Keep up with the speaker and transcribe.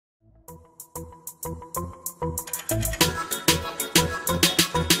The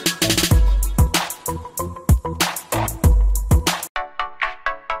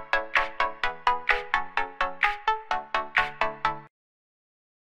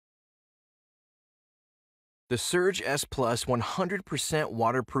Surge S Plus 100%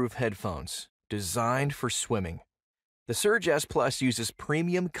 waterproof headphones, designed for swimming. The Surge S Plus uses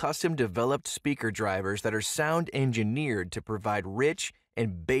premium custom-developed speaker drivers that are sound engineered to provide rich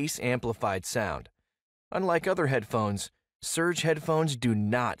and bass-amplified sound. Unlike other headphones, Surge headphones do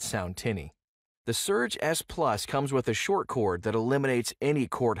not sound tinny. The Surge S Plus comes with a short cord that eliminates any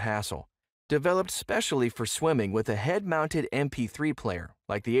cord hassle. Developed specially for swimming with a head-mounted MP3 player,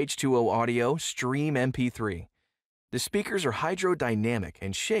 like the H2O Audio Stream MP3. The speakers are hydrodynamic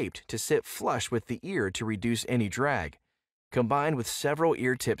and shaped to sit flush with the ear to reduce any drag. Combined with several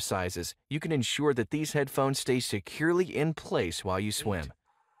ear tip sizes, you can ensure that these headphones stay securely in place while you swim.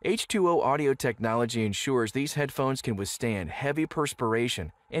 H2O audio technology ensures these headphones can withstand heavy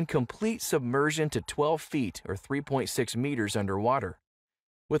perspiration and complete submersion to 12 feet or 3.6 meters underwater.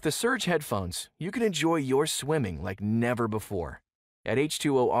 With the Surge headphones, you can enjoy your swimming like never before. At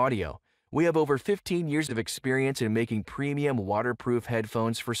H2O Audio, we have over 15 years of experience in making premium waterproof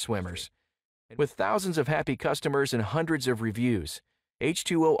headphones for swimmers. With thousands of happy customers and hundreds of reviews,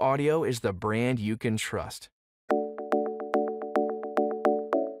 H2O Audio is the brand you can trust.